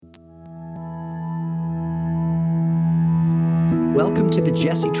Welcome to the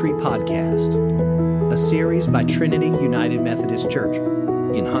Jesse Tree Podcast, a series by Trinity United Methodist Church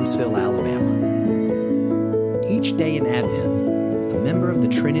in Huntsville, Alabama. Each day in Advent, a member of the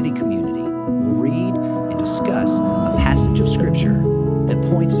Trinity community will read and discuss a passage of Scripture that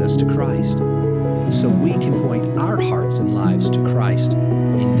points us to Christ, so we can point our hearts and lives to Christ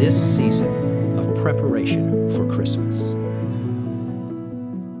in this season of preparation for Christmas.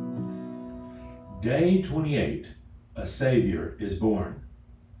 Day 28, a Savior is born.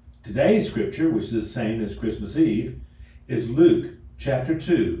 Today's scripture, which is the same as Christmas Eve, is Luke chapter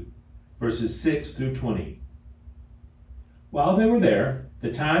 2, verses 6 through 20. While they were there,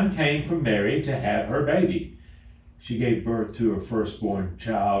 the time came for Mary to have her baby. She gave birth to her firstborn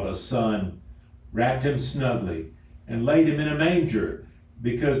child, a son, wrapped him snugly, and laid him in a manger,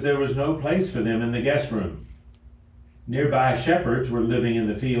 because there was no place for them in the guest room. Nearby shepherds were living in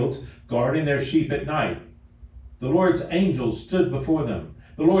the fields, guarding their sheep at night. The Lord's angels stood before them.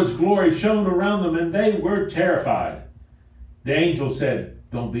 The Lord's glory shone around them, and they were terrified. The angel said,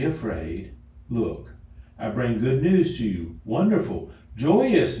 "Don't be afraid. Look, I bring good news to you, wonderful,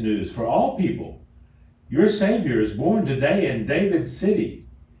 joyous news for all people. Your Savior is born today in David's city.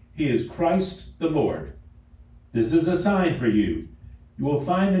 He is Christ the Lord. This is a sign for you. You will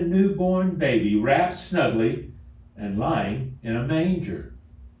find a newborn baby wrapped snugly and lying in a manger."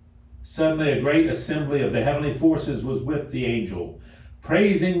 Suddenly a great assembly of the heavenly forces was with the angel,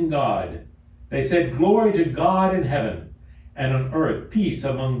 praising God. They said, "Glory to God in heaven, and on earth peace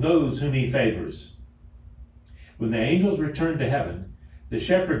among those whom he favors." When the angels returned to heaven, the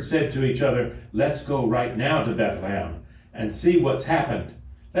shepherds said to each other, "Let's go right now to Bethlehem and see what's happened.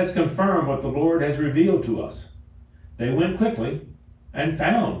 Let's confirm what the Lord has revealed to us." They went quickly and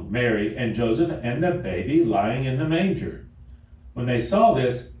found Mary and Joseph and the baby lying in the manger. When they saw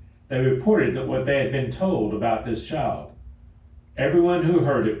this, they reported that what they had been told about this child. Everyone who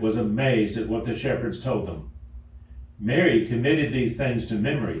heard it was amazed at what the shepherds told them. Mary committed these things to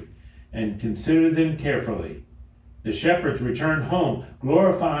memory and considered them carefully. The shepherds returned home,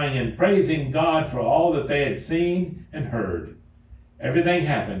 glorifying and praising God for all that they had seen and heard. Everything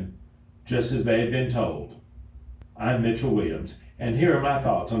happened just as they had been told. I'm Mitchell Williams, and here are my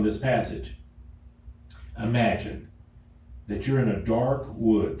thoughts on this passage. Imagine that you're in a dark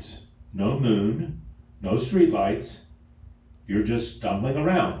woods, no moon, no streetlights. You're just stumbling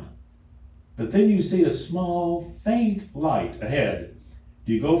around. But then you see a small, faint light ahead.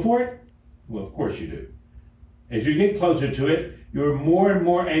 Do you go for it? Well, of course you do. As you get closer to it, you're more and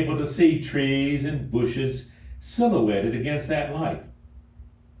more able to see trees and bushes silhouetted against that light.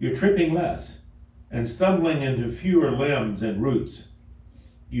 You're tripping less and stumbling into fewer limbs and roots.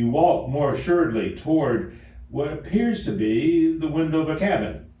 You walk more assuredly toward what appears to be the window of a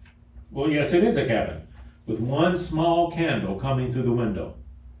cabin. Well, yes, it is a cabin, with one small candle coming through the window.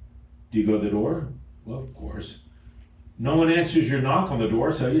 Do you go to the door? Well, of course. No one answers your knock on the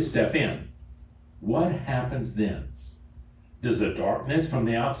door, so you step in. What happens then? Does the darkness from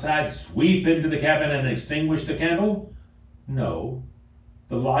the outside sweep into the cabin and extinguish the candle? No.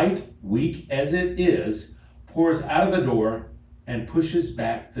 The light, weak as it is, pours out of the door and pushes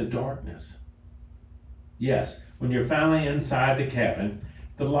back the darkness. Yes, when you're finally inside the cabin,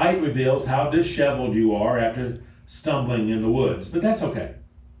 the light reveals how disheveled you are after stumbling in the woods, but that's okay.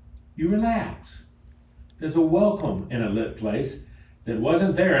 You relax. There's a welcome in a lit place that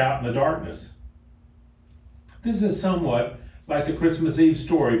wasn't there out in the darkness. This is somewhat like the Christmas Eve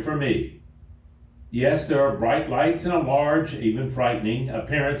story for me. Yes, there are bright lights and a large, even frightening,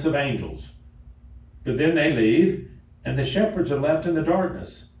 appearance of angels. But then they leave, and the shepherds are left in the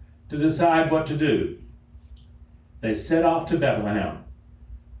darkness to decide what to do. They set off to Bethlehem,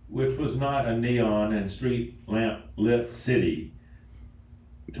 which was not a neon and street lamp lit city,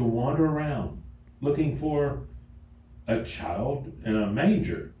 to wander around looking for a child in a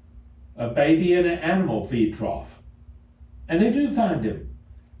manger, a baby in an animal feed trough. And they do find him,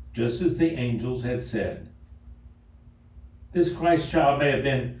 just as the angels had said. This Christ child may have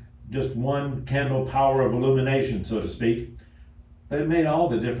been just one candle power of illumination, so to speak, but it made all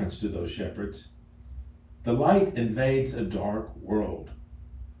the difference to those shepherds. The light invades a dark world.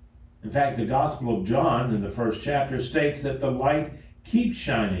 In fact, the Gospel of John in the first chapter states that the light keeps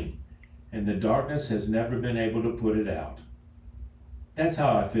shining and the darkness has never been able to put it out. That's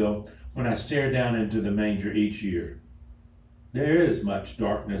how I feel when I stare down into the manger each year. There is much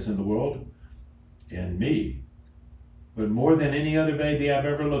darkness in the world, in me. But more than any other baby I've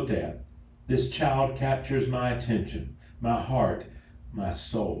ever looked at, this child captures my attention, my heart, my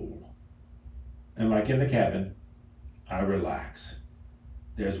soul. And like in the cabin, I relax.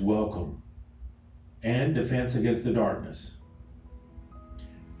 There's welcome and defense against the darkness.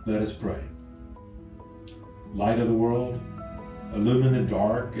 Let us pray. Light of the world, illumine the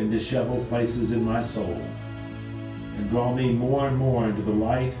dark and disheveled places in my soul, and draw me more and more into the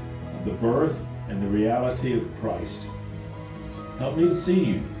light of the birth and the reality of Christ. Help me to see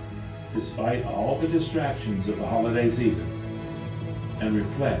you, despite all the distractions of the holiday season, and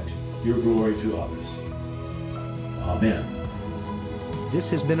reflect your glory to others. Amen.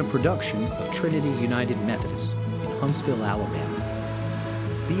 This has been a production of Trinity United Methodist in Huntsville, Alabama.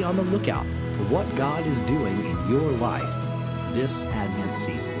 Be on the lookout for what God is doing in your life this Advent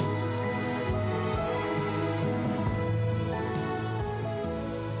season.